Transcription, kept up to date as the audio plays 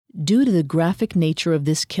Due to the graphic nature of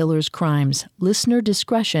this killer's crimes, listener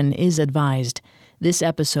discretion is advised. This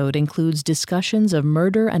episode includes discussions of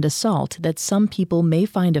murder and assault that some people may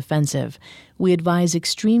find offensive. We advise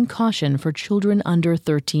extreme caution for children under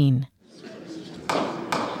 13.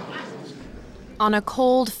 On a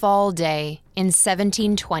cold fall day in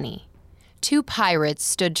 1720, two pirates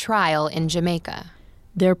stood trial in Jamaica.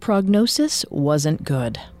 Their prognosis wasn't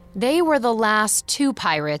good. They were the last two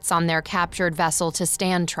pirates on their captured vessel to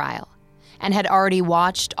stand trial, and had already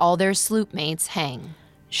watched all their sloop mates hang.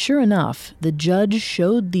 Sure enough, the judge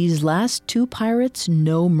showed these last two pirates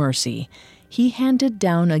no mercy. He handed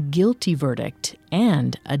down a guilty verdict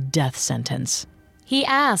and a death sentence. He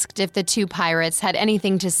asked if the two pirates had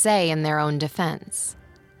anything to say in their own defense.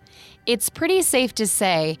 It's pretty safe to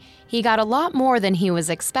say he got a lot more than he was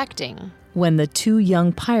expecting. When the two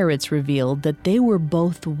young pirates revealed that they were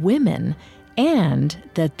both women and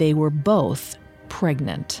that they were both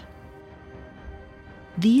pregnant.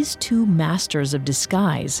 These two masters of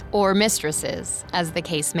disguise, or mistresses, as the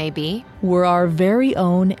case may be, were our very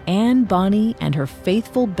own Anne Bonny and her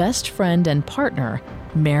faithful best friend and partner,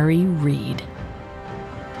 Mary Read.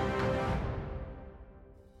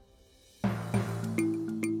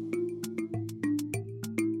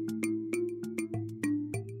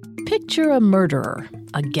 Picture a murderer,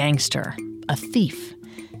 a gangster, a thief.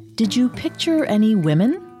 Did you picture any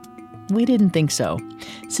women? We didn't think so.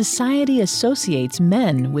 Society associates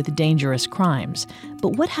men with dangerous crimes,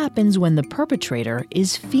 but what happens when the perpetrator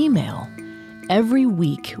is female? Every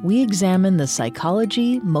week, we examine the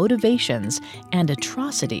psychology, motivations, and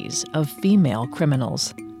atrocities of female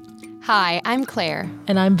criminals. Hi, I'm Claire.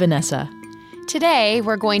 And I'm Vanessa. Today,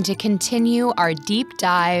 we're going to continue our deep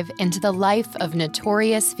dive into the life of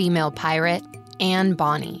notorious female pirate Anne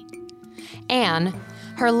Bonny. Anne,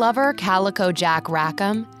 her lover Calico Jack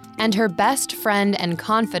Rackham, and her best friend and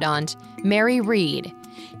confidant, Mary Read,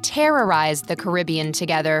 terrorized the Caribbean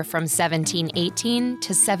together from 1718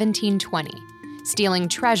 to 1720, stealing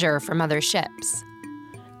treasure from other ships.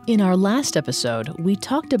 In our last episode, we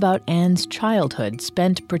talked about Anne's childhood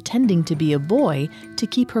spent pretending to be a boy to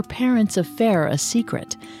keep her parents' affair a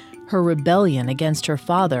secret, her rebellion against her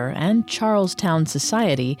father and Charlestown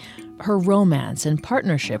society, her romance and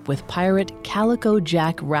partnership with pirate Calico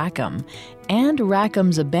Jack Rackham, and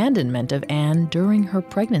Rackham's abandonment of Anne during her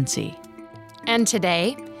pregnancy. And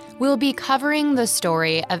today, we'll be covering the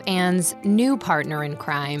story of Anne's new partner in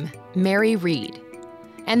crime, Mary Read,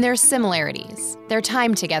 and their similarities, their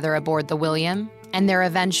time together aboard the William, and their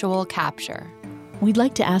eventual capture. We'd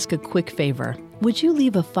like to ask a quick favor. Would you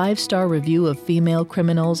leave a 5-star review of female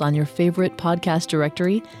criminals on your favorite podcast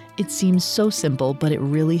directory? It seems so simple, but it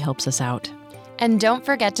really helps us out. And don't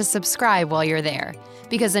forget to subscribe while you're there,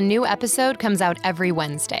 because a new episode comes out every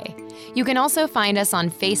Wednesday. You can also find us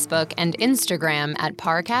on Facebook and Instagram at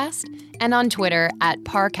Parcast, and on Twitter at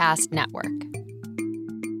Parcast Network.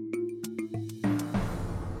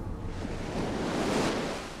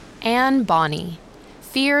 Anne Bonny,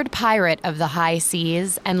 feared pirate of the high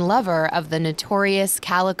seas and lover of the notorious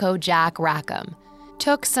Calico Jack Rackham,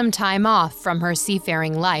 took some time off from her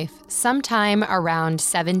seafaring life sometime around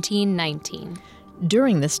 1719.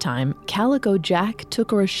 During this time, Calico Jack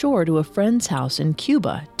took her ashore to a friend's house in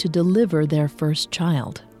Cuba to deliver their first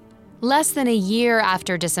child. Less than a year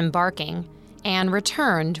after disembarking, Anne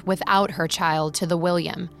returned without her child to the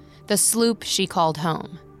William, the sloop she called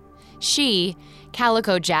home. She,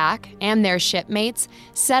 Calico Jack, and their shipmates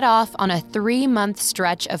set off on a 3-month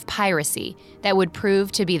stretch of piracy that would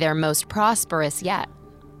prove to be their most prosperous yet.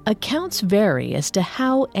 Accounts vary as to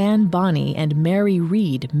how Anne Bonny and Mary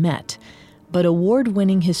Read met, but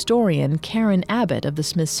award-winning historian Karen Abbott of the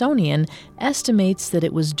Smithsonian estimates that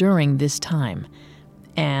it was during this time.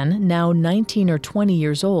 Anne, now 19 or 20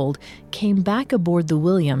 years old, came back aboard the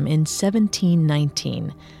William in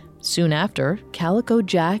 1719. Soon after, Calico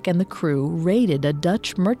Jack and the crew raided a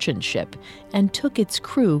Dutch merchant ship and took its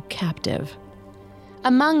crew captive.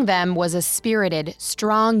 Among them was a spirited,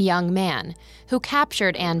 strong young man who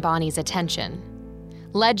captured Anne Bonny's attention.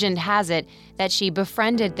 Legend has it that she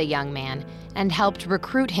befriended the young man and helped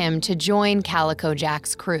recruit him to join Calico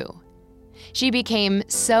Jack's crew. She became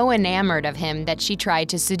so enamored of him that she tried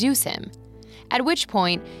to seduce him, at which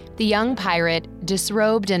point the young pirate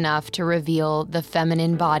disrobed enough to reveal the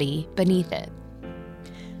feminine body beneath it.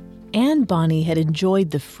 Anne Bonny had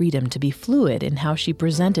enjoyed the freedom to be fluid in how she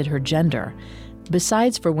presented her gender.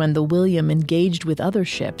 Besides for when the William engaged with other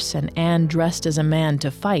ships and Anne dressed as a man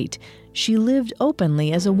to fight, she lived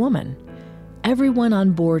openly as a woman. Everyone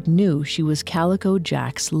on board knew she was Calico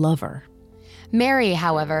Jack's lover. Mary,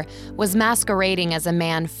 however, was masquerading as a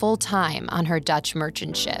man full-time on her Dutch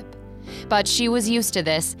merchant ship. But she was used to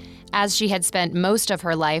this, as she had spent most of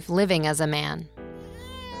her life living as a man.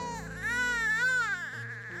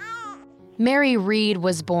 Mary Read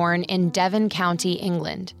was born in Devon County,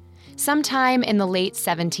 England, sometime in the late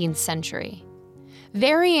 17th century.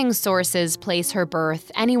 Varying sources place her birth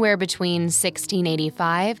anywhere between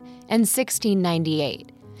 1685 and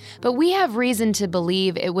 1698, but we have reason to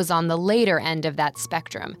believe it was on the later end of that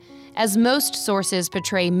spectrum, as most sources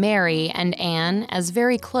portray Mary and Anne as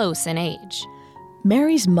very close in age.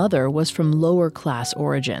 Mary's mother was from lower-class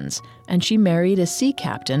origins, and she married a sea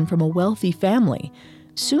captain from a wealthy family.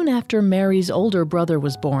 Soon after Mary's older brother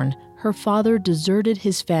was born, her father deserted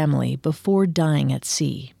his family before dying at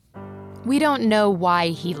sea. We don't know why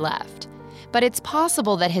he left, but it's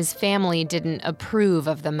possible that his family didn't approve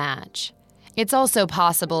of the match. It's also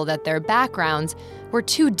possible that their backgrounds were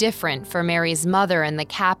too different for Mary's mother and the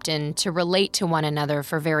captain to relate to one another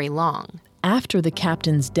for very long. After the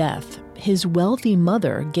captain's death, his wealthy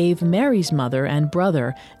mother gave Mary's mother and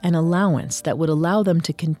brother an allowance that would allow them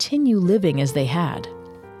to continue living as they had.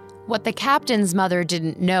 What the captain's mother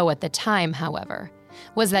didn't know at the time, however,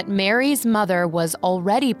 was that Mary's mother was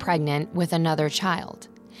already pregnant with another child,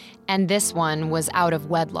 and this one was out of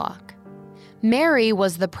wedlock. Mary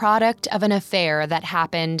was the product of an affair that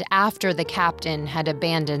happened after the captain had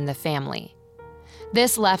abandoned the family.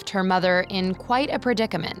 This left her mother in quite a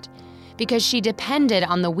predicament, because she depended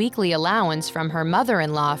on the weekly allowance from her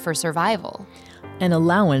mother-in-law for survival. An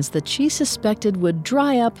allowance that she suspected would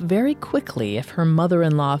dry up very quickly if her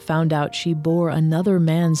mother-in-law found out she bore another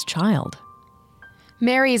man's child.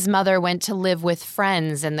 Mary's mother went to live with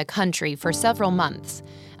friends in the country for several months,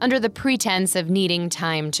 under the pretense of needing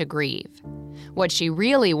time to grieve. What she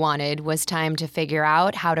really wanted was time to figure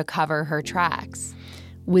out how to cover her tracks.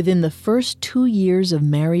 Within the first 2 years of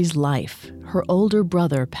Mary's life, her older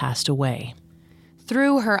brother passed away.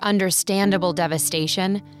 Through her understandable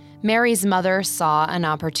devastation, Mary's mother saw an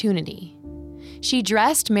opportunity. She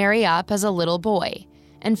dressed Mary up as a little boy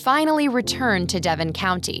and finally returned to Devon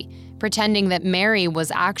County, pretending that Mary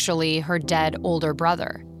was actually her dead older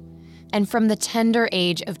brother. And from the tender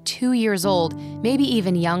age of 2 years old, maybe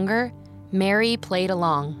even younger, Mary played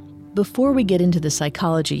along. Before we get into the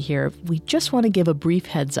psychology here, we just want to give a brief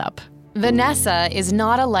heads up. Vanessa is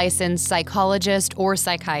not a licensed psychologist or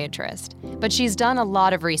psychiatrist, but she's done a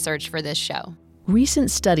lot of research for this show. Recent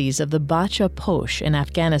studies of the Bacha Posh in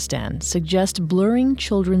Afghanistan suggest blurring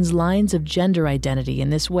children's lines of gender identity in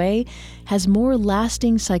this way has more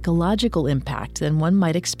lasting psychological impact than one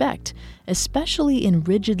might expect, especially in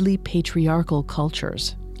rigidly patriarchal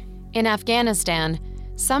cultures. In Afghanistan,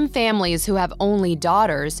 some families who have only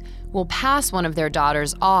daughters will pass one of their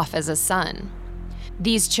daughters off as a son.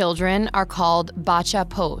 These children are called Bacha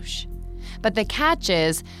Posh. But the catch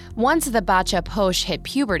is, once the Bacha Posh hit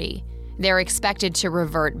puberty, they're expected to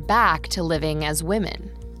revert back to living as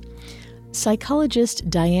women. Psychologist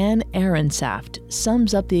Diane Ehrensaft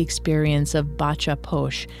sums up the experience of Bacha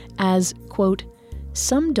Posh as, quote,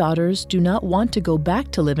 "Some daughters do not want to go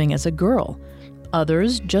back to living as a girl.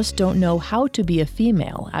 Others just don't know how to be a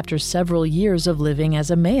female after several years of living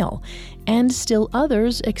as a male, and still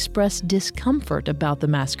others express discomfort about the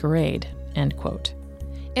masquerade," end quote.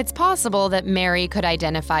 It's possible that Mary could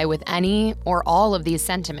identify with any or all of these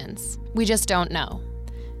sentiments. We just don't know.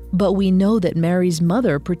 But we know that Mary's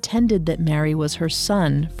mother pretended that Mary was her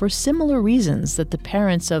son for similar reasons that the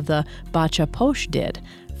parents of the Bacha Posh did,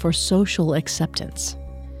 for social acceptance.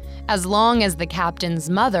 As long as the captain's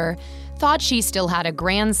mother thought she still had a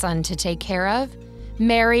grandson to take care of,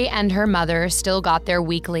 Mary and her mother still got their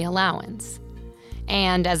weekly allowance.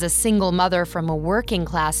 And as a single mother from a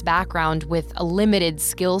working-class background with a limited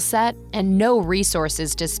skill set and no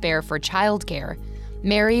resources to spare for childcare,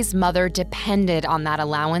 Mary's mother depended on that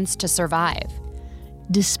allowance to survive.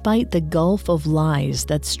 Despite the gulf of lies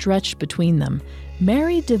that stretched between them,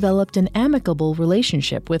 Mary developed an amicable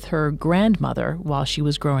relationship with her grandmother while she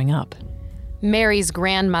was growing up. Mary's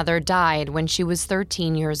grandmother died when she was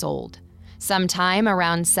 13 years old, sometime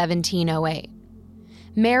around 1708.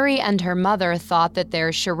 Mary and her mother thought that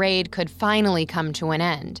their charade could finally come to an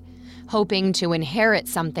end, hoping to inherit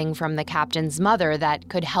something from the captain's mother that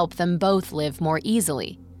could help them both live more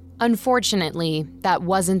easily. Unfortunately, that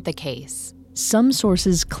wasn't the case. Some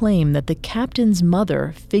sources claim that the captain's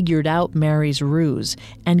mother figured out Mary's ruse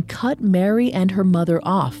and cut Mary and her mother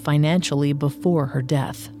off financially before her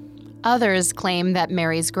death. Others claim that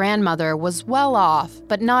Mary's grandmother was well off,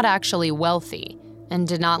 but not actually wealthy, and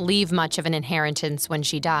did not leave much of an inheritance when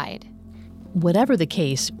she died. Whatever the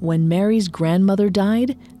case, when Mary's grandmother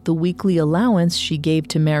died, the weekly allowance she gave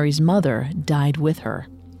to Mary's mother died with her.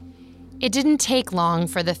 It didn't take long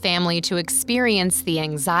for the family to experience the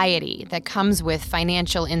anxiety that comes with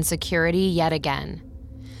financial insecurity yet again.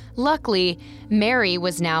 Luckily, Mary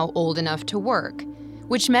was now old enough to work,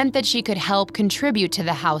 which meant that she could help contribute to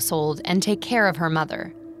the household and take care of her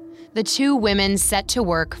mother. The two women set to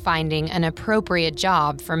work finding an appropriate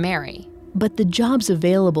job for Mary. But the jobs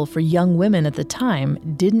available for young women at the time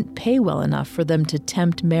didn't pay well enough for them to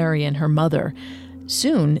tempt Mary and her mother.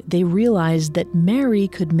 Soon, they realized that Mary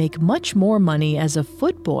could make much more money as a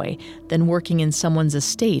footboy than working in someone's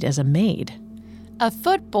estate as a maid. A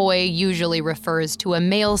footboy usually refers to a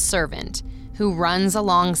male servant who runs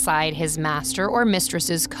alongside his master or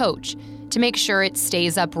mistress's coach to make sure it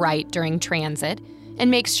stays upright during transit and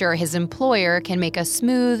makes sure his employer can make a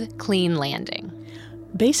smooth, clean landing.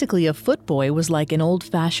 Basically, a footboy was like an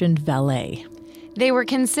old-fashioned valet. They were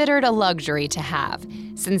considered a luxury to have,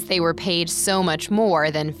 since they were paid so much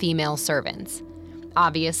more than female servants.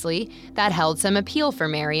 Obviously, that held some appeal for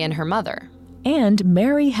Mary and her mother. And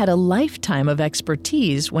Mary had a lifetime of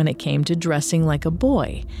expertise when it came to dressing like a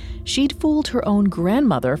boy. She'd fooled her own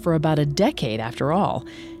grandmother for about a decade, after all.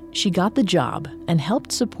 She got the job and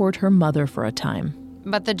helped support her mother for a time.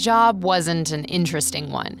 But the job wasn't an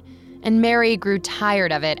interesting one, and Mary grew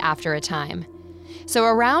tired of it after a time. So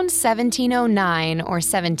around 1709 or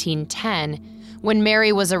 1710, when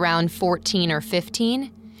Mary was around 14 or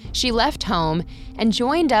 15, she left home and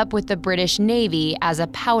joined up with the British Navy as a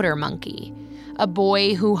powder monkey, a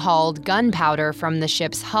boy who hauled gunpowder from the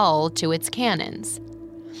ship's hull to its cannons.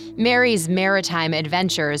 Mary's maritime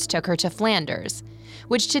adventures took her to Flanders,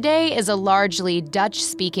 which today is a largely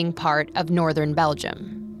Dutch-speaking part of northern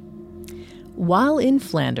Belgium. While in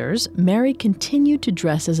Flanders, Mary continued to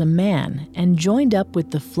dress as a man and joined up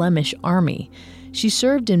with the Flemish army. She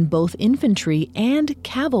served in both infantry and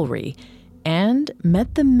cavalry and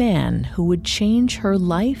met the man who would change her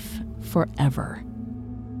life forever.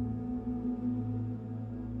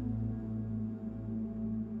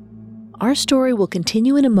 Our story will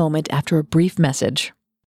continue in a moment after a brief message.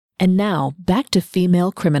 And now, back to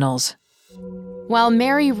female criminals. While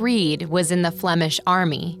Mary Read was in the Flemish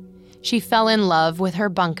army, she fell in love with her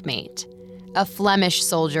bunkmate, a Flemish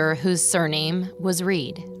soldier whose surname was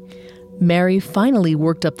Read. Mary finally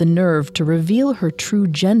worked up the nerve to reveal her true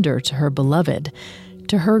gender to her beloved.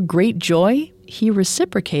 To her great joy, he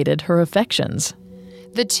reciprocated her affections.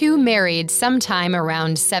 The two married sometime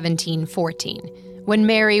around 1714, when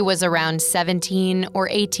Mary was around 17 or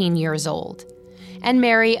 18 years old, and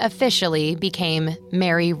Mary officially became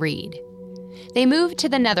Mary Read. They moved to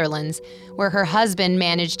the Netherlands, where her husband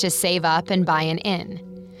managed to save up and buy an inn.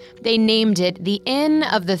 They named it the Inn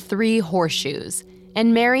of the Three Horseshoes,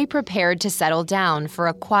 and Mary prepared to settle down for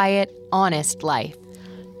a quiet, honest life.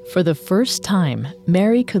 For the first time,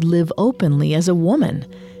 Mary could live openly as a woman.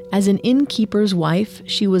 As an innkeeper's wife,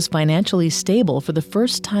 she was financially stable for the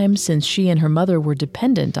first time since she and her mother were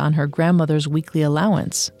dependent on her grandmother's weekly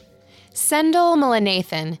allowance. Sendel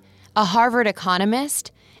Mulleinathan, a Harvard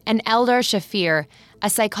economist, and Eldar Shafir, a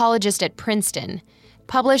psychologist at Princeton,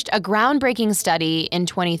 published a groundbreaking study in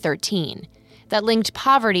 2013 that linked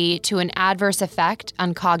poverty to an adverse effect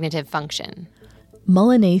on cognitive function.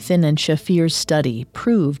 Mulleinathan and Shafir's study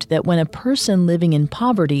proved that when a person living in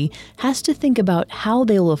poverty has to think about how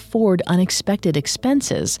they'll afford unexpected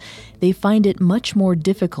expenses, they find it much more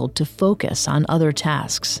difficult to focus on other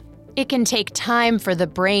tasks. It can take time for the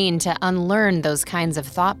brain to unlearn those kinds of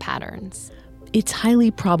thought patterns. It's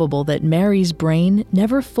highly probable that Mary's brain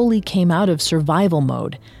never fully came out of survival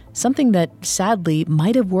mode, something that sadly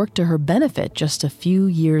might have worked to her benefit just a few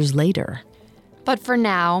years later. But for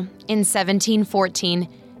now, in 1714,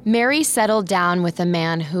 Mary settled down with a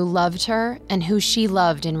man who loved her and who she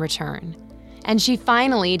loved in return. And she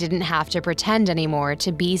finally didn't have to pretend anymore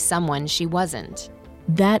to be someone she wasn't.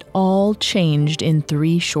 That all changed in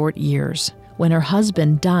 3 short years, when her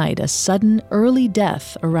husband died a sudden early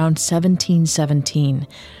death around 1717.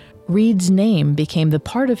 Read's name became the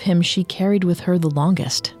part of him she carried with her the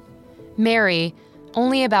longest. Mary,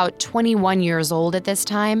 only about 21 years old at this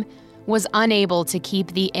time, was unable to keep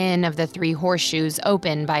the Inn of the Three Horseshoes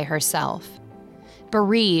open by herself.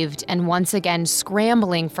 Bereaved and once again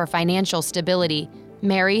scrambling for financial stability,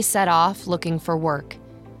 Mary set off looking for work.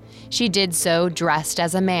 She did so dressed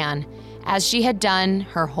as a man, as she had done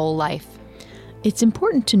her whole life. It's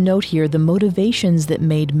important to note here the motivations that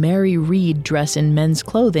made Mary Read dress in men's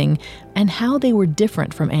clothing and how they were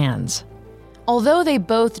different from Anne's. Although they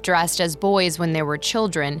both dressed as boys when they were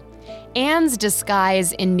children, Anne's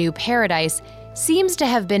disguise in New Paradise seems to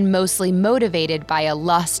have been mostly motivated by a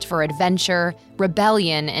lust for adventure,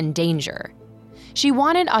 rebellion, and danger. She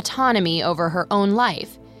wanted autonomy over her own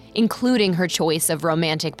life, including her choice of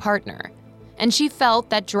romantic partner, and she felt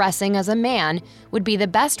that dressing as a man would be the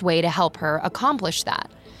best way to help her accomplish that.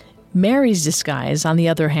 Mary's disguise, on the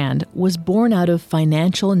other hand, was born out of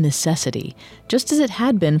financial necessity, just as it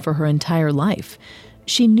had been for her entire life.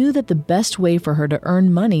 She knew that the best way for her to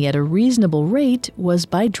earn money at a reasonable rate was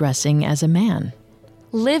by dressing as a man.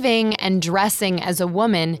 Living and dressing as a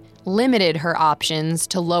woman limited her options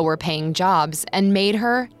to lower-paying jobs and made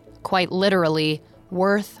her, quite literally,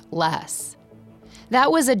 worth less.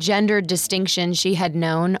 That was a gendered distinction she had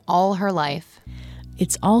known all her life.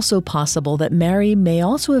 It's also possible that Mary may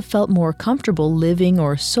also have felt more comfortable living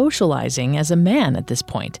or socializing as a man at this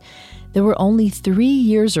point. There were only 3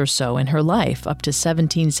 years or so in her life, up to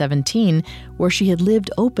 1717, where she had lived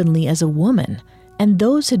openly as a woman. And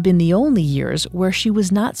those had been the only years where she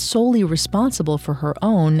was not solely responsible for her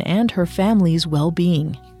own and her family's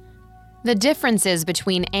well-being. The differences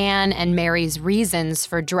between Anne and Mary's reasons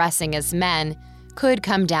for dressing as men could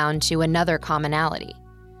come down to another commonality.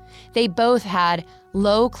 They both had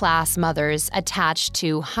low-class mothers attached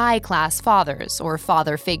to high-class fathers or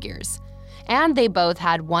father figures, and they both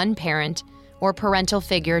had one parent or parental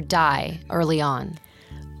figure die early on.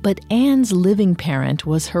 But Anne's living parent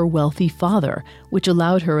was her wealthy father, which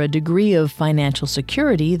allowed her a degree of financial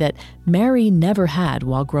security that Mary never had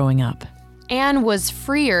while growing up. Anne was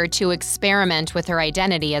freer to experiment with her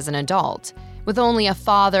identity as an adult, with only a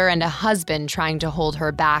father and a husband trying to hold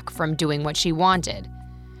her back from doing what she wanted,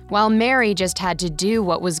 while Mary just had to do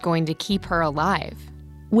what was going to keep her alive.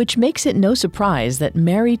 Which makes it no surprise that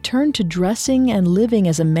Mary turned to dressing and living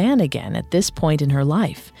as a man again at this point in her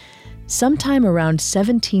life. Sometime around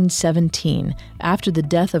 1717, after the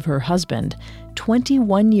death of her husband,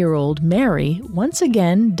 21-year-old Mary once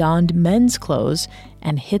again donned men's clothes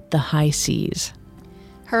and hit the high seas.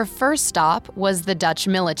 Her first stop was the Dutch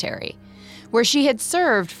military, where she had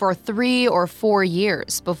served for 3 or 4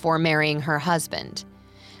 years before marrying her husband.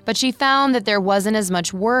 But she found that there wasn't as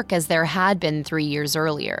much work as there had been 3 years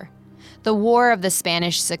earlier. The War of the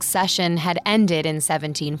Spanish Succession had ended in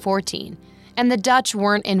 1714, and the Dutch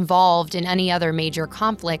weren't involved in any other major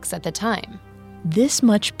conflicts at the time. This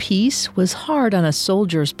much peace was hard on a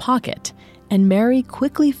soldier's pocket, and Mary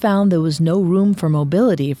quickly found there was no room for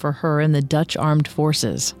mobility for her in the Dutch armed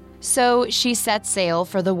forces. So she set sail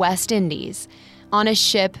for the West Indies, on a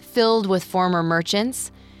ship filled with former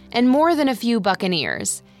merchants and more than a few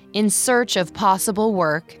buccaneers, in search of possible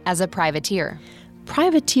work as a privateer.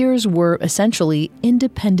 Privateers were essentially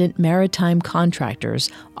independent maritime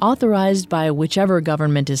contractors authorized by whichever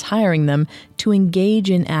government is hiring them to engage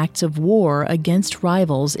in acts of war against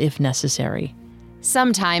rivals if necessary.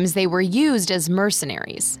 Sometimes they were used as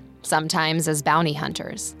mercenaries, sometimes as bounty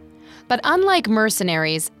hunters. But unlike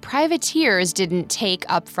mercenaries, privateers didn't take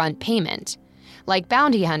upfront payment. Like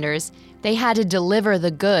bounty hunters, they had to deliver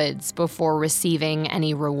the goods before receiving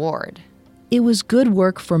any reward. It was good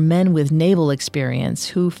work for men with naval experience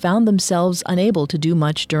who found themselves unable to do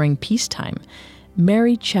much during peacetime.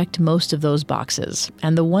 Mary checked most of those boxes,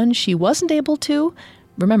 and the ones she wasn't able to,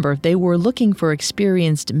 remember, they were looking for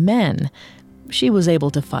experienced men, she was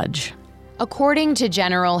able to fudge. According to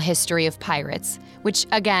General History of Pirates, which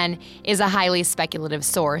again is a highly speculative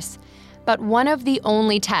source, but one of the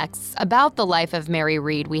only texts about the life of Mary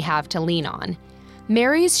Read we have to lean on,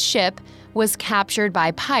 Mary's ship was captured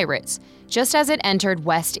by pirates just as it entered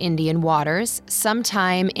West Indian waters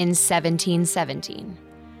sometime in 1717.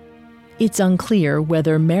 It's unclear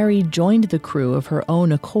whether Mary joined the crew of her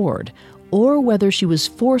own accord or whether she was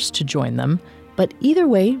forced to join them, but either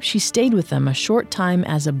way, she stayed with them a short time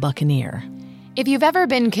as a buccaneer. If you've ever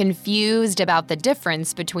been confused about the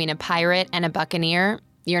difference between a pirate and a buccaneer,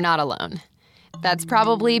 you're not alone. That's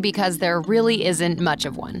probably because there really isn't much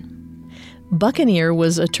of one. Buccaneer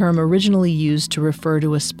was a term originally used to refer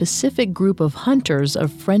to a specific group of hunters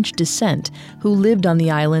of French descent who lived on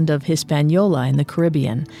the island of Hispaniola in the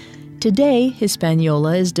Caribbean. Today,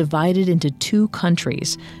 Hispaniola is divided into 2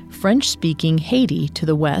 countries, French-speaking Haiti to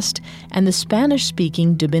the west and the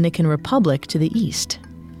Spanish-speaking Dominican Republic to the east.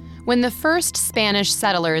 When the first Spanish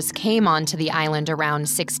settlers came onto the island around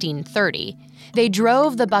 1630, they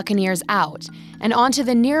drove the buccaneers out and onto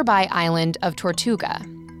the nearby island of Tortuga.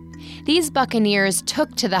 These buccaneers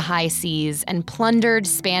took to the high seas and plundered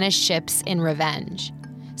Spanish ships in revenge.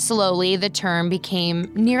 Slowly, the term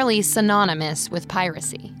became nearly synonymous with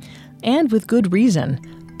piracy. And with good reason.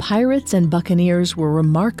 Pirates and buccaneers were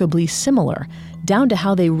remarkably similar, down to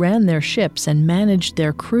how they ran their ships and managed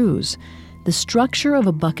their crews. The structure of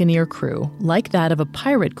a buccaneer crew, like that of a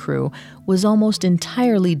pirate crew, was almost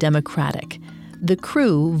entirely democratic. The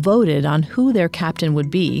crew voted on who their captain would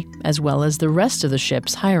be, as well as the rest of the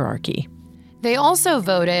ship's hierarchy. They also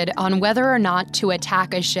voted on whether or not to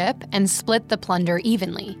attack a ship and split the plunder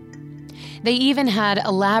evenly. They even had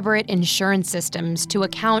elaborate insurance systems to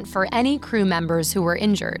account for any crew members who were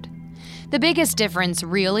injured. The biggest difference,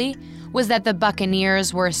 really, was that the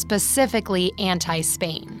Buccaneers were specifically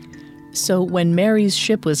anti-Spain. So when Mary's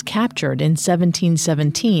ship was captured in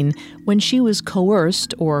 1717, when she was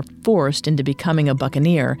coerced or forced into becoming a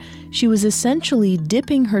buccaneer, she was essentially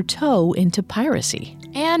dipping her toe into piracy.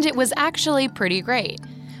 And it was actually pretty great,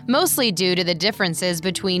 mostly due to the differences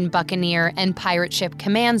between buccaneer and pirate ship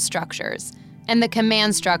command structures, and the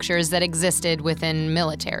command structures that existed within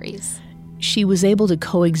militaries. She was able to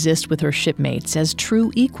coexist with her shipmates as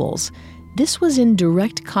true equals. This was in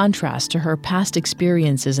direct contrast to her past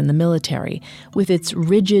experiences in the military, with its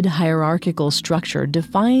rigid hierarchical structure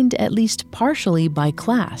defined at least partially by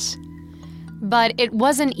class. But it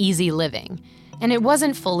wasn't easy living, and it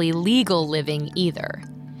wasn't fully legal living either.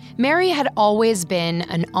 Mary had always been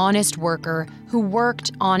an honest worker who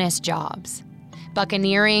worked honest jobs.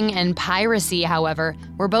 Buccaneering and piracy, however,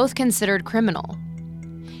 were both considered criminal.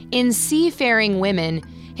 In Seafaring Women,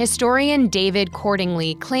 historian David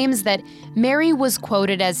Cordingley claims that Mary was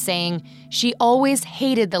quoted as saying she always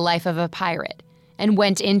hated the life of a pirate and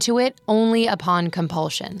went into it only upon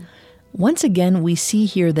compulsion. Once again, we see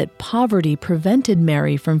here that poverty prevented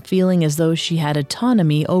Mary from feeling as though she had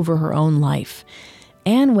autonomy over her own life.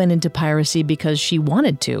 Anne went into piracy because she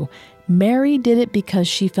wanted to. Mary did it because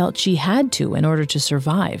she felt she had to in order to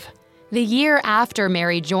survive. The year after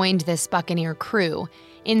Mary joined this buccaneer crew,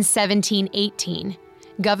 in 1718,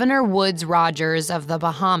 Governor Woodes Rogers of the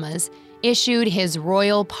Bahamas issued his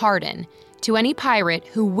royal pardon to any pirate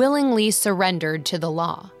who willingly surrendered to the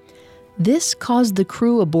law. This caused the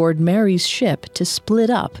crew aboard Mary's ship to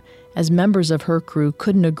split up, as members of her crew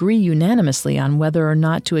couldn't agree unanimously on whether or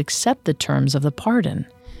not to accept the terms of the pardon.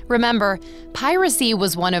 Remember, piracy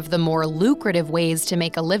was one of the more lucrative ways to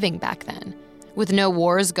make a living back then. With no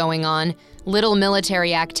wars going on, little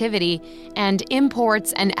military activity, and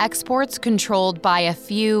imports and exports controlled by a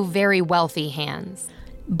few very wealthy hands.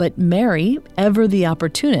 But Mary, ever the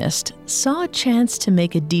opportunist, saw a chance to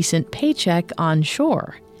make a decent paycheck on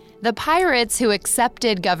shore. The pirates who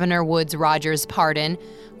accepted Governor Woodes Rogers' pardon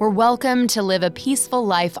were welcome to live a peaceful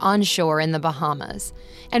life on shore in the Bahamas,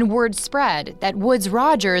 and word spread that Woodes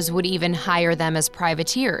Rogers would even hire them as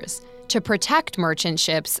privateers to protect merchant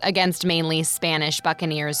ships against mainly Spanish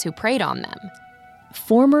buccaneers who preyed on them.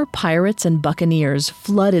 Former pirates and buccaneers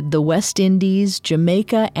flooded the West Indies,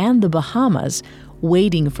 Jamaica, and the Bahamas,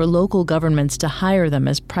 waiting for local governments to hire them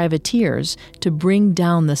as privateers to bring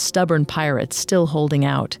down the stubborn pirates still holding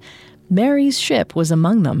out. Mary's ship was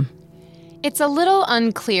among them. It's a little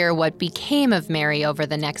unclear what became of Mary over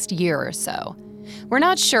the next year or so. We're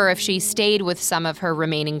not sure if she stayed with some of her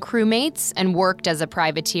remaining crewmates and worked as a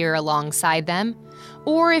privateer alongside them,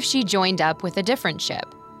 or if she joined up with a different ship.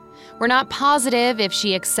 We're not positive if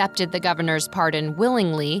she accepted the governor's pardon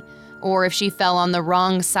willingly, or if she fell on the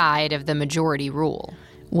wrong side of the majority rule.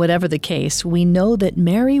 Whatever the case, we know that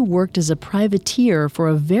Mary worked as a privateer for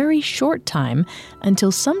a very short time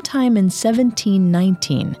until sometime in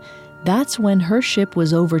 1719. That's when her ship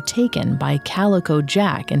was overtaken by Calico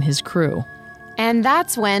Jack and his crew. And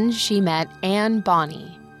that's when she met Anne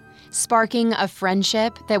Bonny, sparking a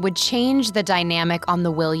friendship that would change the dynamic on the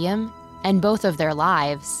William and both of their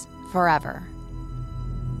lives forever.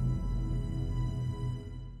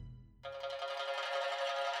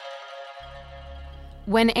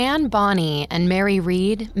 When Anne Bonny and Mary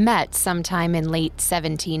Read met sometime in late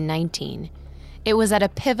 1719, it was at a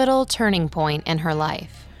pivotal turning point in her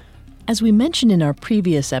life. As we mentioned in our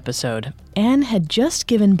previous episode, Anne had just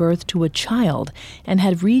given birth to a child and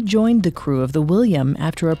had rejoined the crew of the William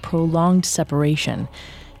after a prolonged separation.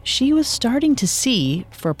 She was starting to see,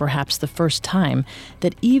 for perhaps the first time,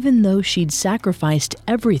 that even though she'd sacrificed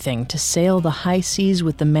everything to sail the high seas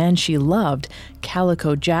with the man she loved,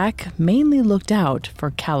 Calico Jack mainly looked out for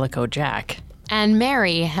Calico Jack. And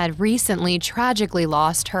Mary had recently tragically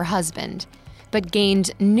lost her husband, but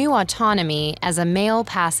gained new autonomy as a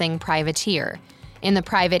mail-passing privateer in the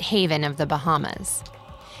private haven of the Bahamas.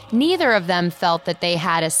 Neither of them felt that they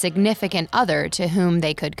had a significant other to whom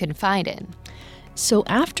they could confide in. So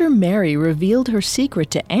after Mary revealed her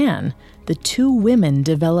secret to Anne, the two women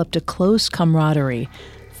developed a close camaraderie.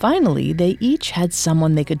 Finally, they each had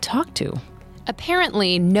someone they could talk to.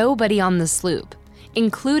 Apparently, nobody on the sloop,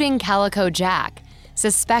 including Calico Jack,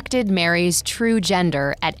 suspected Mary's true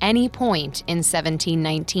gender at any point in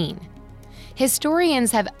 1719.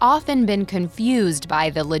 Historians have often been confused by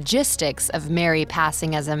the logistics of Mary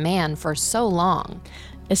passing as a man for so long.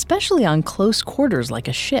 Especially on close quarters like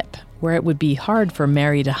a ship, where it would be hard for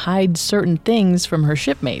Mary to hide certain things from her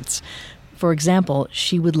shipmates. For example,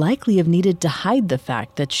 she would likely have needed to hide the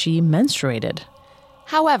fact that she menstruated.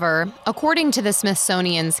 However, according to the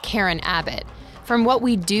Smithsonian's Karen Abbott, from what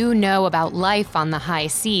we do know about life on the high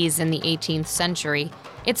seas in the 18th century,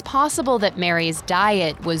 it's possible that Mary's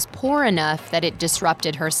diet was poor enough that it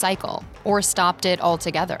disrupted her cycle, or stopped it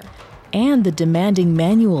altogether. And the demanding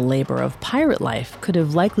manual labor of pirate life could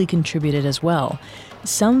have likely contributed as well.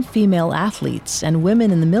 Some female athletes and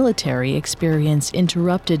women in the military experience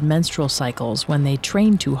interrupted menstrual cycles when they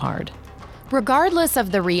train too hard. Regardless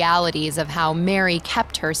of the realities of how Mary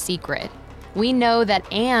kept her secret, we know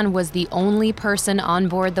that Anne was the only person on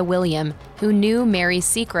board the William who knew Mary's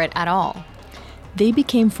secret at all. They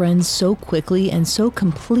became friends so quickly and so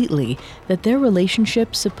completely that their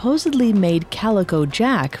relationship supposedly made Calico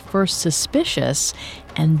Jack first suspicious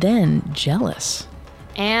and then jealous.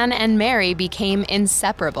 Anne and Mary became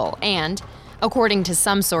inseparable and, according to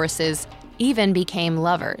some sources, even became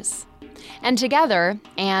lovers. And together,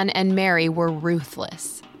 Anne and Mary were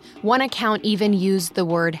ruthless. One account even used the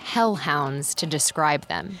word hellhounds to describe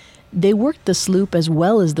them. They worked the sloop as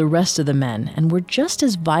well as the rest of the men and were just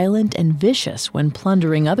as violent and vicious when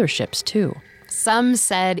plundering other ships, too. Some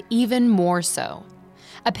said even more so.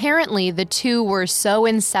 Apparently, the two were so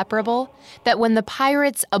inseparable that when the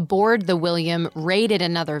pirates aboard the William raided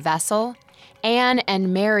another vessel, Anne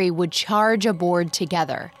and Mary would charge aboard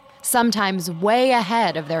together, sometimes way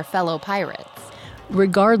ahead of their fellow pirates.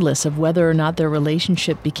 Regardless of whether or not their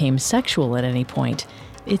relationship became sexual at any point,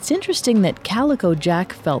 it's interesting that Calico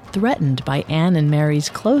Jack felt threatened by Anne and Mary's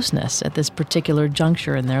closeness at this particular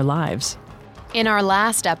juncture in their lives. In our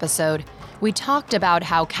last episode, we talked about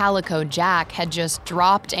how Calico Jack had just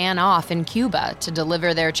dropped Anne off in Cuba to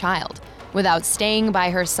deliver their child, without staying by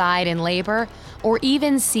her side in labor or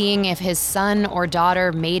even seeing if his son or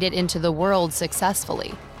daughter made it into the world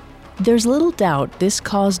successfully. There's little doubt this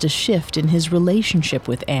caused a shift in his relationship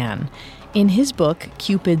with Anne. In his book,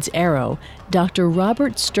 Cupid's Arrow, Dr.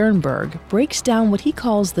 Robert Sternberg breaks down what he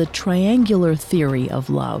calls the triangular theory of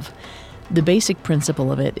love. The basic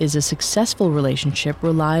principle of it is a successful relationship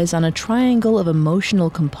relies on a triangle of emotional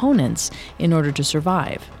components in order to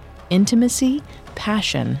survive: intimacy,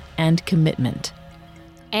 passion, and commitment.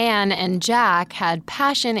 Anne and Jack had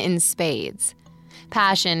passion in spades.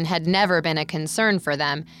 Passion had never been a concern for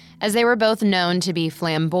them, as they were both known to be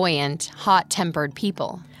flamboyant, hot-tempered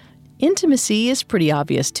people. Intimacy is pretty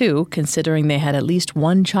obvious too, considering they had at least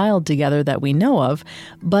one child together that we know of,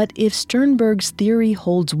 but if Sternberg's theory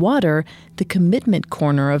holds water, the commitment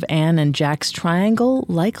corner of Anne and Jack's triangle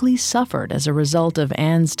likely suffered as a result of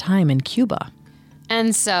Anne's time in Cuba.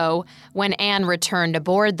 And so, when Anne returned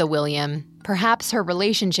aboard the William, perhaps her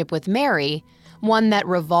relationship with Mary, one that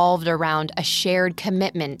revolved around a shared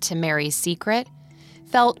commitment to Mary's secret,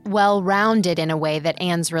 felt well-rounded in a way that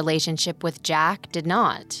Anne's relationship with Jack did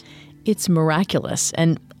not. It's miraculous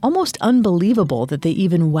and almost unbelievable that they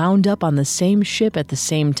even wound up on the same ship at the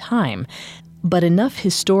same time. But enough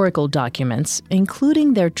historical documents,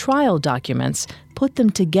 including their trial documents, put them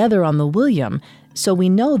together on the William, so we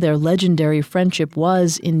know their legendary friendship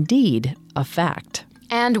was, indeed, a fact.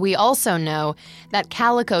 And we also know that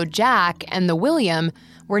Calico Jack and the William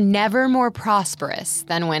were never more prosperous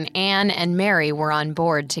than when Anne and Mary were on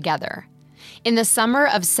board together. In the summer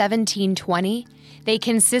of 1720, they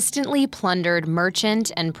consistently plundered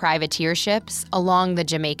merchant and privateer ships along the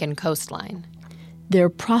Jamaican coastline. Their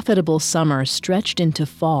profitable summer stretched into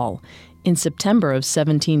fall. In September of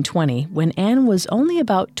 1720, when Anne was only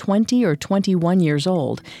about 20 or 21 years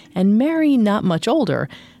old, and Mary not much older,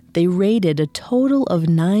 they raided a total of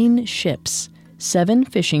 9 ships, 7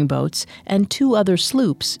 fishing boats, and 2 other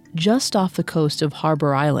sloops just off the coast of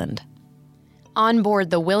Harbor Island. On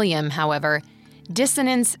board the William, however,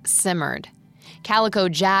 dissonance simmered. Calico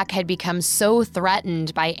Jack had become so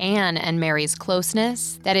threatened by Anne and Mary's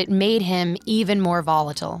closeness that it made him even more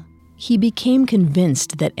volatile. He became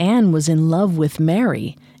convinced that Anne was in love with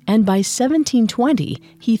Mary, and by 1720,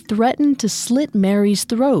 he threatened to slit Mary's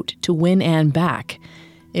throat to win Anne back.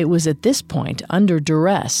 It was at this point, under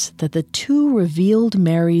duress, that the two revealed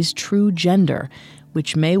Mary's true gender,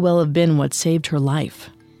 which may well have been what saved her life.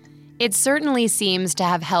 It certainly seems to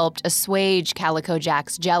have helped assuage Calico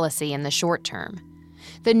Jack's jealousy in the short term.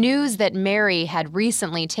 The news that Mary had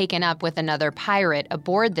recently taken up with another pirate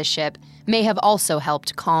aboard the ship may have also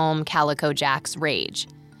helped calm Calico Jack's rage.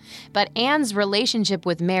 But Anne's relationship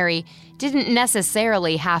with Mary didn't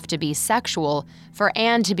necessarily have to be sexual for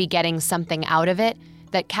Anne to be getting something out of it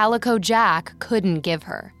that Calico Jack couldn't give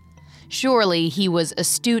her. Surely he was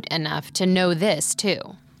astute enough to know this, too.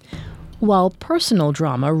 While personal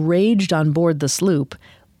drama raged on board the sloop,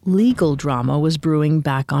 legal drama was brewing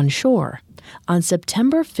back on shore. On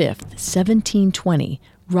September 5th, 1720,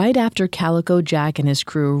 right after Calico Jack and his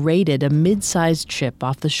crew raided a mid-sized ship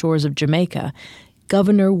off the shores of Jamaica,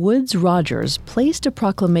 Governor Woodes Rogers placed a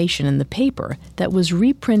proclamation in the paper that was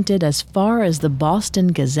reprinted as far as the Boston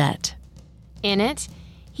Gazette. In it,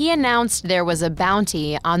 he announced there was a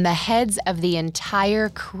bounty on the heads of the entire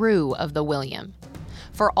crew of the William.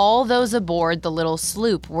 For all those aboard the little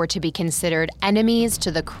sloop were to be considered enemies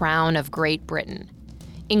to the crown of Great Britain,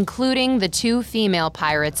 including the 2 female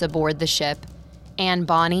pirates aboard the ship, Anne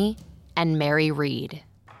Bonny and Mary Read.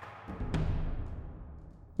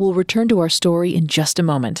 We'll return to our story in just a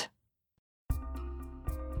moment.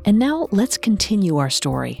 And now let's continue our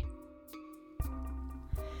story.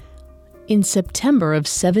 In September of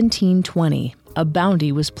 1720, a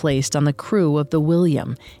bounty was placed on the crew of the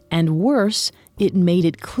William, and worse, it made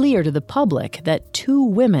it clear to the public that 2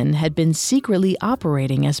 women had been secretly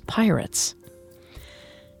operating as pirates.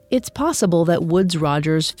 It's possible that Woodes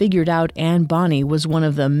Rogers figured out Anne Bonny was one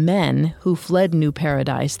of the men who fled New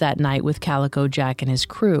Paradise that night with Calico Jack and his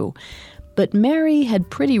crew, but Mary had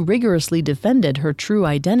pretty rigorously defended her true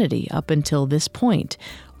identity up until this point,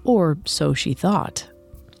 or so she thought.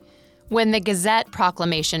 When the Gazette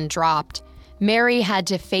proclamation dropped, Mary had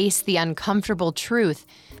to face the uncomfortable truth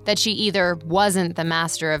that she either wasn't the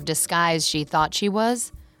master of disguise she thought she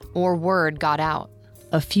was, or word got out.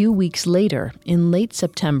 A few weeks later, in late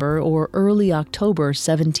September or early October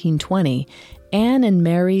 1720, Anne and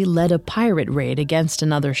Mary led a pirate raid against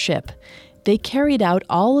another ship. They carried out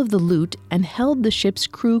all of the loot and held the ship's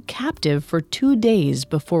crew captive for 2 days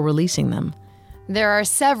before releasing them. There are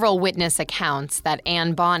several witness accounts that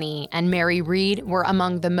Anne Bonny and Mary Read were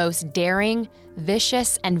among the most daring,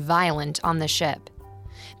 vicious, and violent on the ship.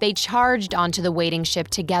 They charged onto the waiting ship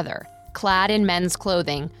together, clad in men's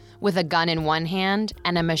clothing, with a gun in one hand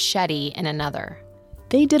and a machete in another.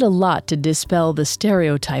 They did a lot to dispel the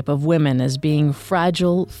stereotype of women as being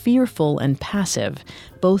fragile, fearful, and passive,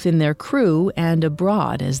 both in their crew and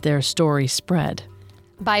abroad as their story spread.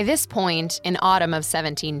 By this point, in autumn of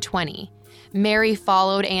 1720, Mary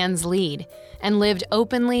followed Anne's lead and lived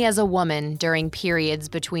openly as a woman during periods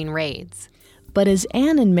between raids. But as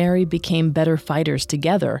Anne and Mary became better fighters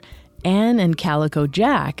together, Anne and Calico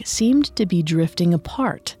Jack seemed to be drifting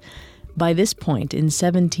apart. By this point in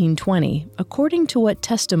 1720, according to what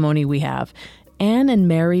testimony we have, Anne and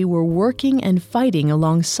Mary were working and fighting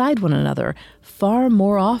alongside one another far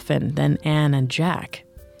more often than Anne and Jack.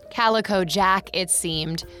 Calico Jack, it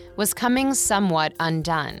seemed, was coming somewhat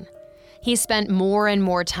undone. He spent more and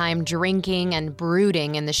more time drinking and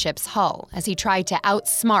brooding in the ship's hull as he tried to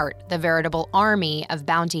outsmart the veritable army of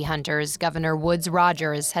bounty hunters Governor Woodes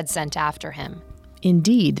Rogers had sent after him.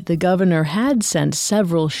 Indeed, the governor had sent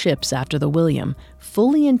several ships after the William,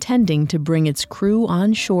 fully intending to bring its crew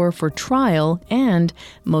on shore for trial and,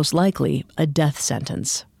 most likely, a death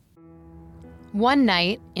sentence. One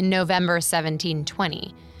night in November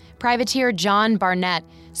 1720, Privateer John Barnett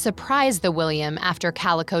surprised the William after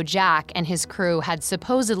Calico Jack and his crew had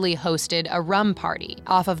supposedly hosted a rum party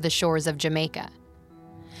off of the shores of Jamaica.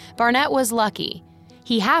 Barnett was lucky.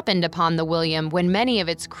 He happened upon the William when many of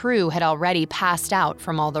its crew had already passed out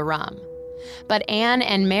from all the rum. But Anne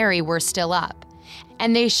and Mary were still up,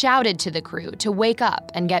 and they shouted to the crew to wake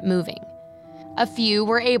up and get moving. A few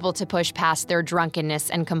were able to push past their drunkenness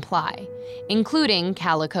and comply, including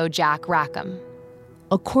Calico Jack Rackham.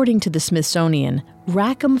 According to the Smithsonian,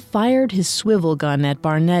 Rackham fired his swivel gun at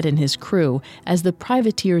Barnett and his crew as the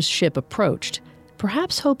privateer's ship approached,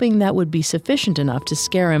 perhaps hoping that would be sufficient enough to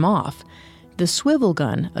scare him off. The swivel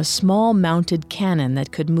gun, a small mounted cannon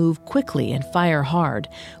that could move quickly and fire hard,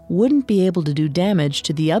 wouldn't be able to do damage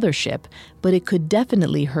to the other ship, but it could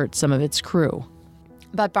definitely hurt some of its crew.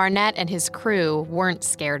 But Barnett and his crew weren't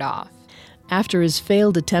scared off. After his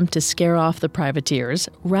failed attempt to scare off the privateers,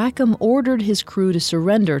 Rackham ordered his crew to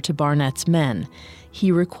surrender to Barnett's men.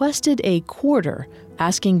 He requested a quarter,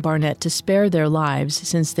 asking Barnett to spare their lives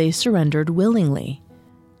since they surrendered willingly.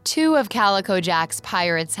 2 of Calico Jack's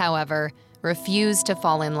pirates, however, refused to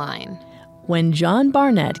fall in line. When John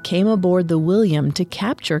Barnett came aboard the William to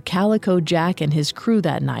capture Calico Jack and his crew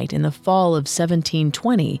that night in the fall of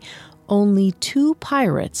 1720, only 2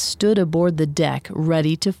 pirates stood aboard the deck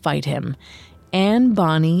ready to fight him: Anne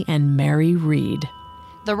Bonny and Mary Read.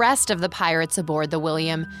 The rest of the pirates aboard the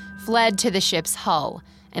William fled to the ship's hull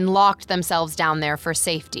and locked themselves down there for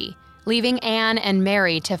safety, leaving Anne and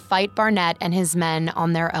Mary to fight Barnett and his men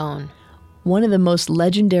on their own. One of the most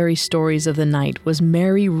legendary stories of the night was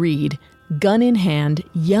Mary Read, gun in hand,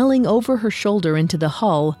 yelling over her shoulder into the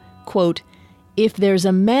hull, quote, "If there's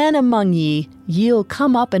a man among ye, ye'll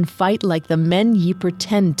come up and fight like the men ye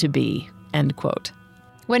pretend to be," end quote.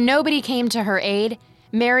 When nobody came to her aid,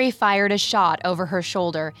 Mary fired a shot over her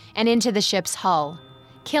shoulder and into the ship's hull,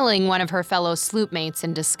 killing one of her fellow sloopmates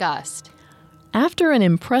in disgust. After an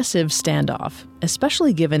impressive standoff,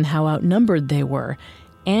 especially given how outnumbered they were,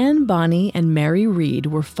 Anne Bonny and Mary Read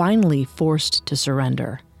were finally forced to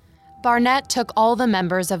surrender. Barnett took all the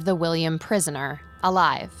members of the William prisoner,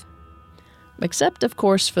 alive. Except, of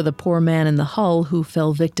course, for the poor man in the hull who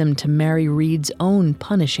fell victim to Mary Read's own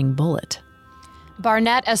punishing bullet.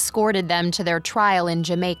 Barnett escorted them to their trial in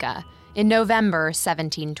Jamaica in November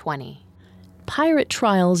 1720. Pirate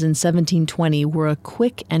trials in 1720 were a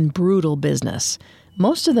quick and brutal business.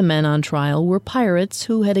 Most of the men on trial were pirates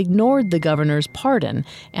who had ignored the governor's pardon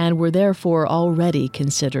and were therefore already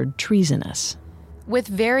considered treasonous. With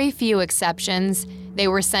very few exceptions, they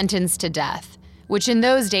were sentenced to death, which in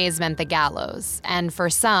those days meant the gallows, and for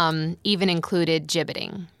some, even included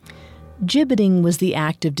gibbeting. Gibbeting was the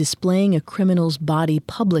act of displaying a criminal's body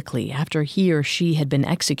publicly after he or she had been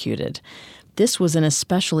executed. This was an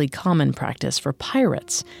especially common practice for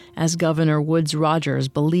pirates, as Governor Woodes Rogers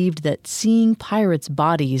believed that seeing pirates'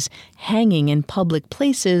 bodies hanging in public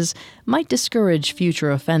places might discourage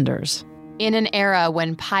future offenders. In an era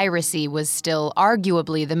when piracy was still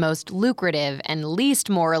arguably the most lucrative and least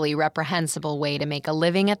morally reprehensible way to make a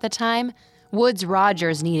living at the time, Woodes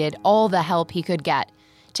Rogers needed all the help he could get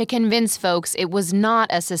to convince folks it was not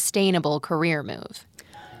a sustainable career move.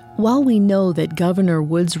 While we know that Governor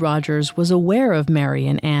Woodes Rogers was aware of Mary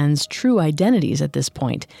and Anne's true identities at this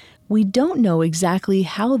point, we don't know exactly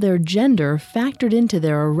how their gender factored into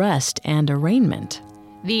their arrest and arraignment.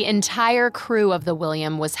 The entire crew of the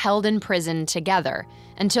William was held in prison together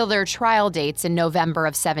until their trial dates in November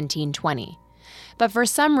of 1720. But for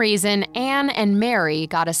some reason, Anne and Mary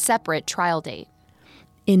got a separate trial date.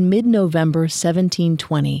 In mid-November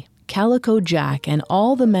 1720, Calico Jack and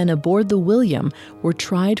all the men aboard the William were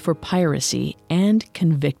tried for piracy and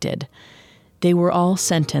convicted. They were all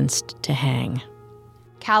sentenced to hang.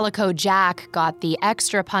 Calico Jack got the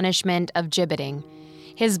extra punishment of gibbeting.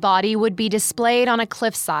 His body would be displayed on a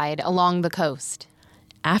cliffside along the coast.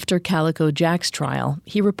 After Calico Jack's trial,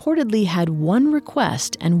 he reportedly had one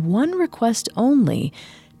request, and one request only,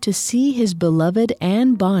 to see his beloved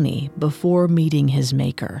Anne Bonny before meeting his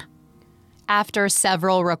maker. After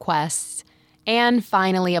several requests, Anne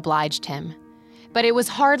finally obliged him. But it was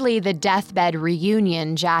hardly the deathbed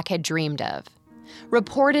reunion Jack had dreamed of.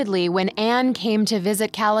 Reportedly, when Anne came to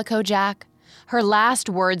visit Calico Jack, her last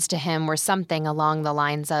words to him were something along the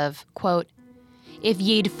lines of, quote, "If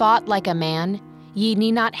ye'd fought like a man, ye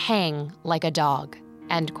need not hang like a dog,"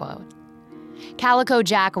 end quote. Calico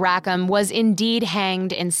Jack Rackham was indeed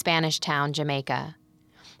hanged in Spanish Town, Jamaica.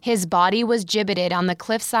 His body was gibbeted on the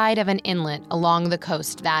cliffside of an inlet along the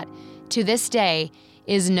coast that, to this day,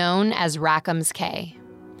 is known as Rackham's Cay.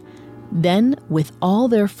 Then, with all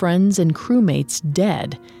their friends and crewmates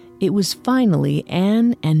dead, it was finally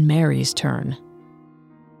Anne and Mary's turn.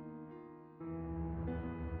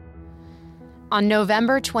 On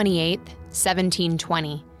November 28,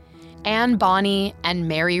 1720, Anne Bonny and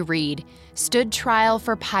Mary Read stood trial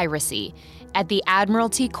for piracy at the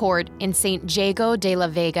Admiralty Court in St. Jago de la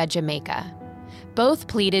Vega, Jamaica. Both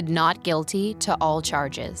pleaded not guilty to all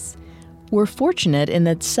charges. We're fortunate in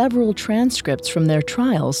that several transcripts from their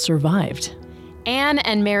trials survived. Anne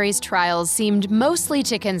and Mary's trials seemed mostly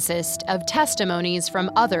to consist of testimonies from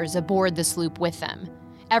others aboard the sloop with them,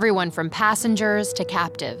 everyone from passengers to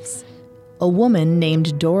captives. A woman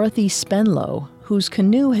named Dorothy Spenlow, whose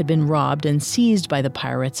canoe had been robbed and seized by the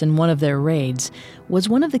pirates in one of their raids, was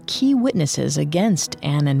one of the key witnesses against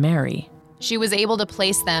Anne and Mary. She was able to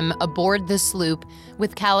place them aboard the sloop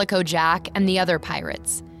with Calico Jack and the other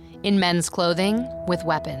pirates, in men's clothing with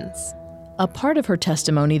weapons. A part of her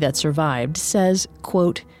testimony that survived says,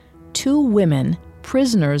 quote, "Two women,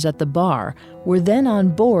 prisoners at the bar, were then on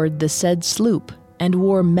board the said sloop and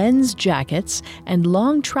wore men's jackets and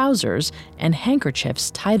long trousers and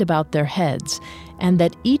handkerchiefs tied about their heads, and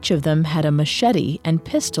that each of them had a machete and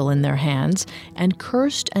pistol in their hands and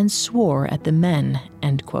cursed and swore at the men,"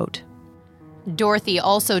 end quote. Dorothy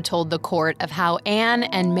also told the court of how Anne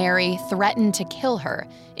and Mary threatened to kill her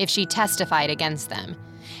if she testified against them,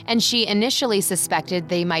 and she initially suspected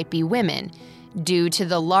they might be women due to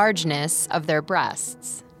the largeness of their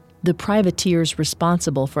breasts. The privateers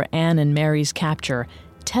responsible for Anne and Mary's capture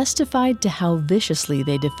testified to how viciously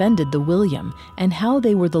they defended the William and how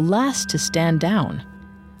they were the last to stand down.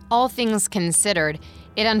 All things considered,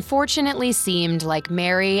 it unfortunately seemed like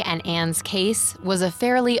Mary and Anne's case was a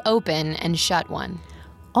fairly open and shut one.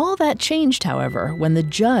 All that changed, however, when the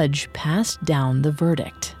judge passed down the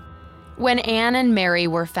verdict. When Anne and Mary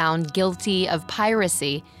were found guilty of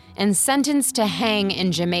piracy and sentenced to hang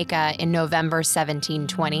in Jamaica in November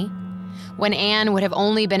 1720, when Anne would have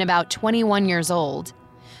only been about 21 years old,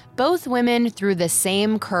 both women threw the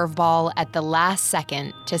same curveball at the last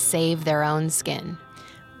second to save their own skin.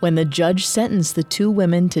 When the judge sentenced the two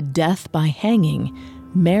women to death by hanging,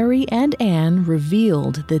 Mary and Anne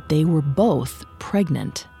revealed that they were both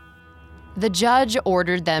pregnant. The judge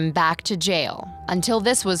ordered them back to jail until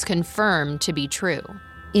this was confirmed to be true.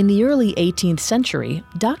 In the early 18th century,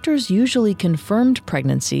 doctors usually confirmed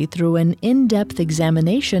pregnancy through an in-depth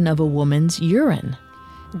examination of a woman's urine.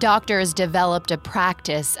 Doctors developed a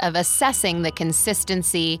practice of assessing the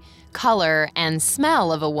consistency, color, and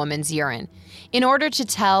smell of a woman's urine in order to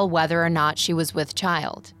tell whether or not she was with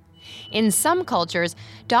child. In some cultures,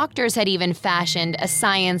 doctors had even fashioned a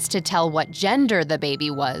science to tell what gender the baby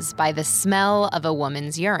was by the smell of a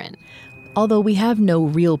woman's urine. Although we have no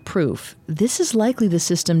real proof, this is likely the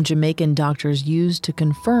system Jamaican doctors used to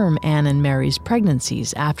confirm Anne and Mary's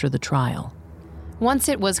pregnancies after the trial. Once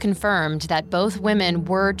it was confirmed that both women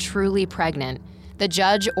were truly pregnant, the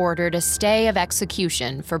judge ordered a stay of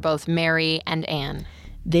execution for both Mary and Anne.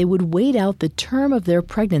 They would wait out the term of their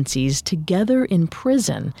pregnancies together in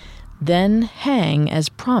prison, then hang as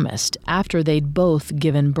promised after they'd both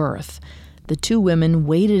given birth. The two women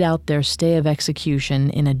waited out their stay of execution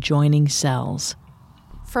in adjoining cells.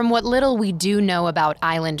 From what little we do know about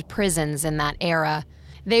island prisons in that era,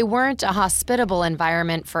 they weren't a hospitable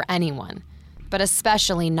environment for anyone, but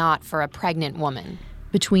especially not for a pregnant woman.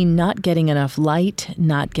 Between not getting enough light,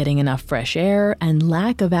 not getting enough fresh air, and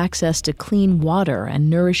lack of access to clean water and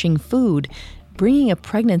nourishing food, bringing a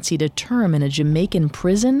pregnancy to term in a Jamaican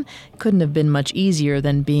prison couldn't have been much easier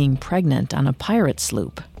than being pregnant on a pirate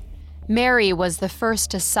sloop. Mary was the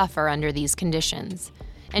first to suffer under these conditions,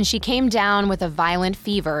 and she came down with a violent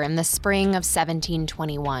fever in the spring of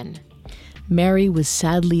 1721. Mary was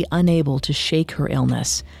sadly unable to shake her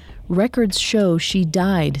illness. Records show she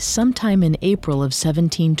died sometime in April of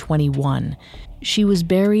 1721. She was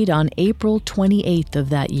buried on April 28th of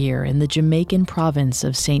that year in the Jamaican province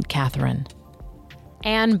of St. Catherine.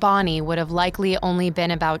 Anne Bonny would have likely only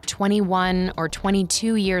been about 21 or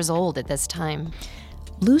 22 years old at this time.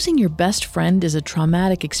 Losing your best friend is a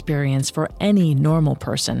traumatic experience for any normal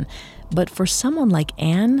person, but for someone like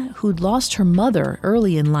Anne, who'd lost her mother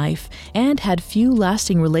early in life and had few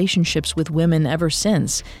lasting relationships with women ever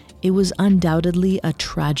since, it was undoubtedly a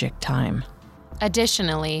tragic time.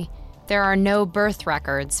 Additionally, there are no birth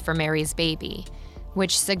records for Mary's baby,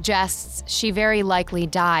 which suggests she very likely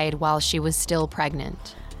died while she was still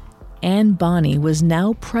pregnant. Anne Bonny was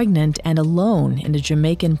now pregnant and alone in a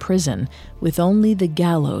Jamaican prison, with only the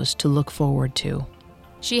gallows to look forward to.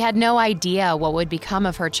 She had no idea what would become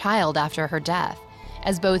of her child after her death,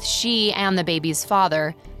 as both she and the baby's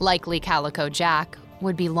father, likely Calico Jack,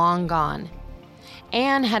 would be long gone.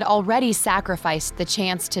 Anne had already sacrificed the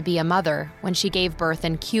chance to be a mother when she gave birth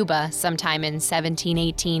in Cuba sometime in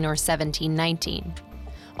 1718 or 1719,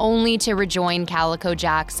 only to rejoin Calico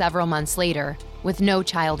Jack several months later with no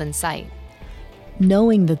child in sight.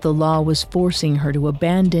 Knowing that the law was forcing her to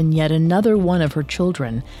abandon yet another one of her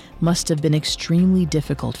children must have been extremely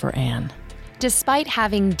difficult for Anne. Despite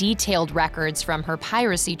having detailed records from her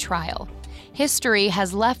piracy trial, history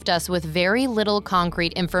has left us with very little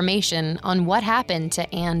concrete information on what happened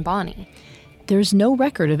to Anne Bonny. There's no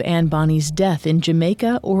record of Anne Bonny's death in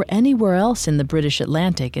Jamaica or anywhere else in the British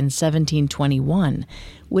Atlantic in 1721,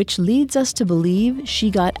 which leads us to believe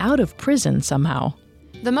she got out of prison somehow.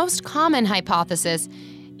 The most common hypothesis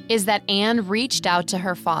is that Anne reached out to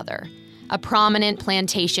her father, a prominent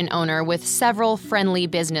plantation owner with several friendly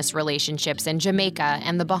business relationships in Jamaica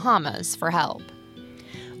and the Bahamas, for help.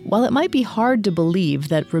 While it might be hard to believe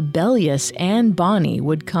that rebellious Anne Bonny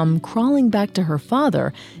would come crawling back to her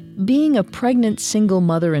father, being a pregnant single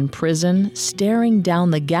mother in prison, staring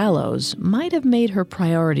down the gallows, might have made her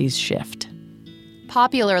priorities shift.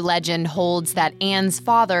 Popular legend holds that Anne's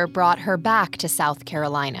father brought her back to South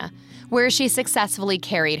Carolina, where she successfully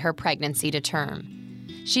carried her pregnancy to term.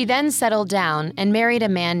 She then settled down and married a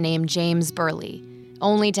man named James Burley,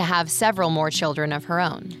 only to have several more children of her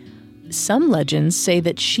own. Some legends say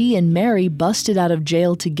that she and Mary busted out of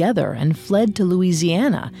jail together and fled to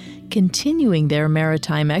Louisiana, continuing their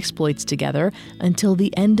maritime exploits together until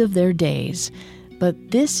the end of their days.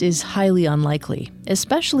 But this is highly unlikely,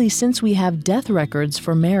 especially since we have death records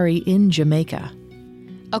for Mary in Jamaica.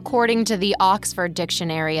 According to the Oxford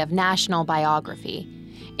Dictionary of National Biography,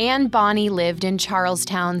 Anne Bonny lived in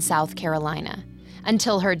Charlestown, South Carolina,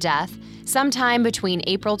 until her death sometime between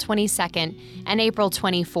April 22nd and April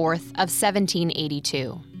 24th of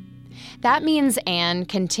 1782. That means Anne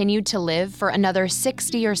continued to live for another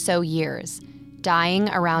 60 or so years, dying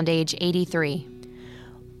around age 83.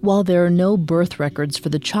 While there are no birth records for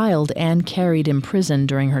the child Anne carried in prison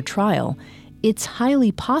during her trial, it's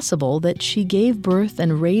highly possible that she gave birth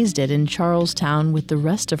and raised it in Charlestown with the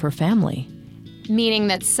rest of her family. Meaning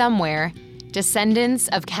that somewhere, descendants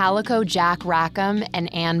of Calico Jack Rackham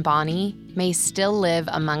and Anne Bonny may still live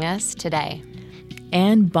among us today.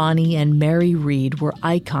 Anne Bonny and Mary Read were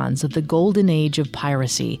icons of the golden age of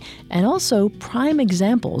piracy and also prime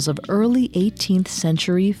examples of early 18th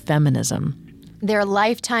century feminism. Their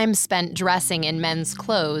lifetime spent dressing in men's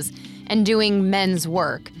clothes and doing men's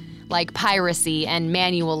work, like piracy and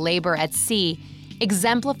manual labor at sea,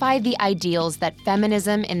 exemplified the ideals that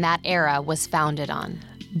feminism in that era was founded on.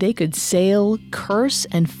 They could sail, curse,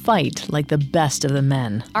 and fight like the best of the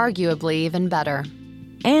men. Arguably even better.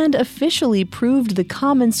 And officially proved the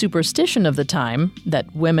common superstition of the time,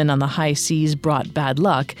 that women on the high seas brought bad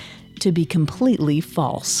luck, to be completely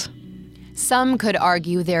false. Some could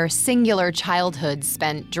argue their singular childhoods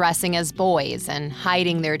spent dressing as boys and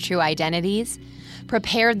hiding their true identities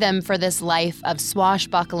prepared them for this life of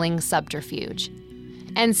swashbuckling subterfuge.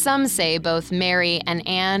 And some say both Mary and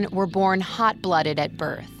Anne were born hot-blooded at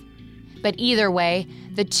birth. But either way,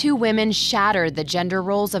 the two women shattered the gender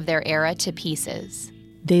roles of their era to pieces.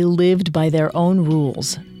 They lived by their own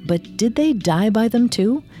rules, but did they die by them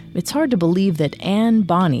too? It's hard to believe that Anne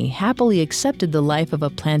Bonny happily accepted the life of a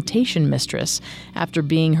plantation mistress after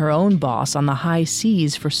being her own boss on the high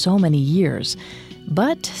seas for so many years.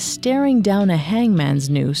 But staring down a hangman's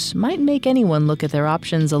noose might make anyone look at their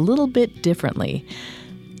options a little bit differently.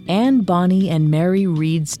 Anne Bonny and Mary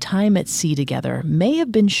Read's time at sea together may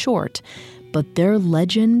have been short, but their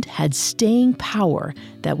legend had staying power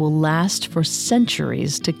that will last for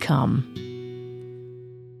centuries to come.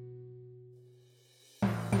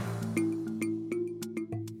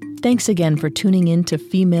 Thanks again for tuning in to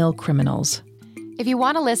Female Criminals. If you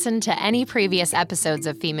want to listen to any previous episodes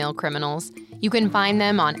of Female Criminals, you can find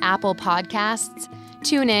them on Apple Podcasts,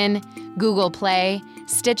 TuneIn, Google Play,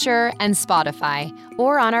 Stitcher, and Spotify,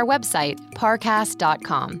 or on our website,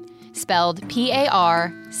 parcast.com, spelled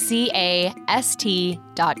PARCAST.com.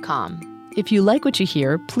 If you like what you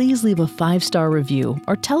hear, please leave a 5-star review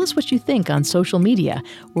or tell us what you think on social media.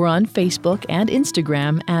 We're on Facebook and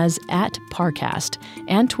Instagram as @Parcast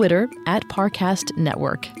and Twitter @Parcast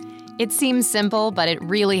Network. It seems simple, but it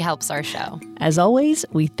really helps our show. As always,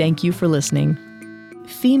 we thank you for listening.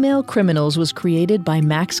 Female Criminals was created by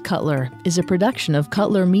Max Cutler, is a production of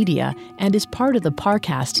Cutler Media, and is part of the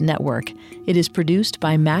Parcast Network. It is produced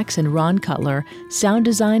by Max and Ron Cutler, sound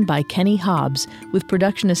design by Kenny Hobbs, with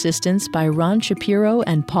production assistance by Ron Shapiro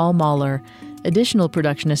and Paul Mahler. Additional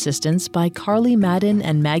production assistance by Carly Madden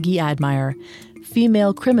and Maggie Admire.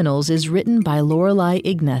 Female Criminals is written by Lorelei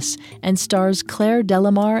Ignace and stars Claire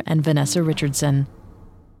Delamar and Vanessa Richardson.